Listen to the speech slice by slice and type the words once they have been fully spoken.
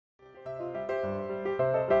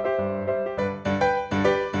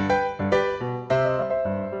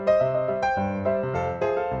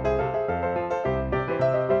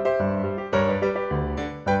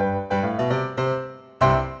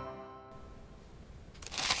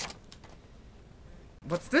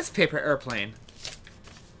What's this paper airplane?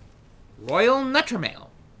 Royal Nutter Mail.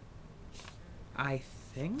 I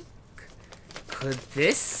think... Could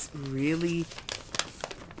this really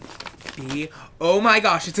be... Oh my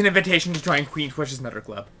gosh, it's an invitation to join Queen Twish's Nutter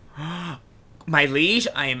Club. My liege,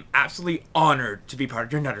 I am absolutely honored to be part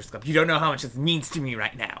of your Nutters Club. You don't know how much this means to me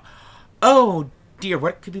right now. Oh dear,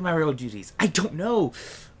 what could be my royal duties? I don't know.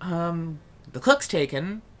 The cook's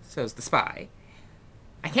taken, so's the spy.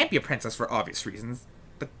 I can't be a princess for obvious reasons,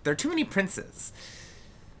 but there are too many princes.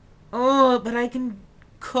 Oh, but I can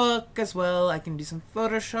cook as well. I can do some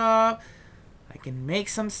Photoshop. I can make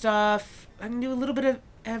some stuff. I can do a little bit of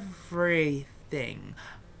everything.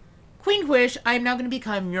 Queen Twish, I am now going to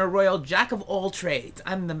become your royal jack of all trades.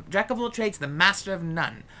 I'm the jack of all trades, the master of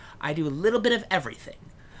none. I do a little bit of everything.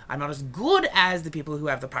 I'm not as good as the people who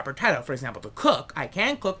have the proper title. For example, the cook. I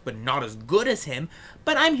can cook, but not as good as him.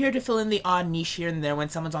 But I'm here to fill in the odd niche here and there when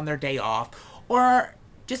someone's on their day off, or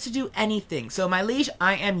just to do anything. So, my liege,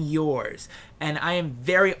 I am yours, and I am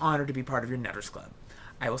very honored to be part of your Nutters Club.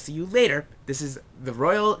 I will see you later. This is the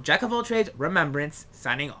Royal Jack of all Trades Remembrance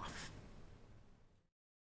signing off.